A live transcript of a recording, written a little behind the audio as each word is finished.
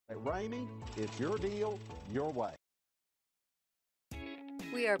At Ramey, it's your deal, your way.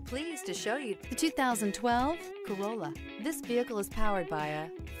 We are pleased to show you the 2012 Corolla. This vehicle is powered by a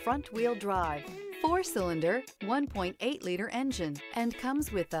front-wheel drive, 4-cylinder, 1.8-liter engine and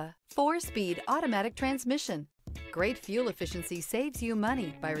comes with a 4-speed automatic transmission. Great fuel efficiency saves you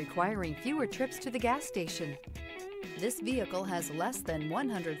money by requiring fewer trips to the gas station. This vehicle has less than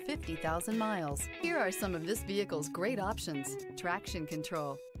 150,000 miles. Here are some of this vehicle's great options: traction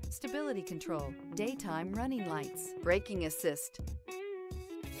control, stability control, daytime running lights, braking assist.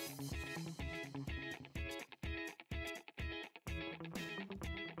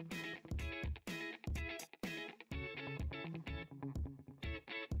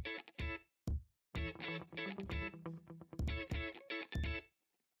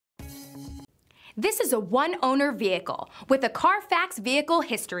 This is a one-owner vehicle with a Carfax Vehicle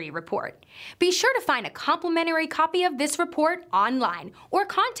History Report. Be sure to find a complimentary copy of this report online or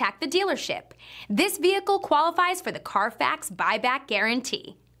contact the dealership. This vehicle qualifies for the Carfax Buyback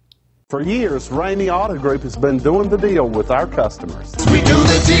Guarantee. For years, Ramey Auto Group has been doing the deal with our customers. We do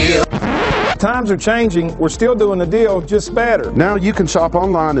the deal. Times are changing. We're still doing the deal, just better. Now you can shop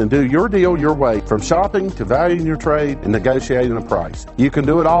online and do your deal your way, from shopping to valuing your trade and negotiating a price. You can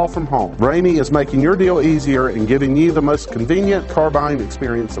do it all from home. Ramey is making your deal easier and giving you the most convenient car buying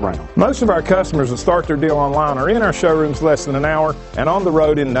experience around. Most of our customers that start their deal online are in our showrooms less than an hour and on the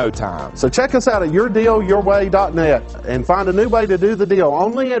road in no time. So check us out at yourdealyourway.net and find a new way to do the deal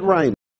only at Ramey.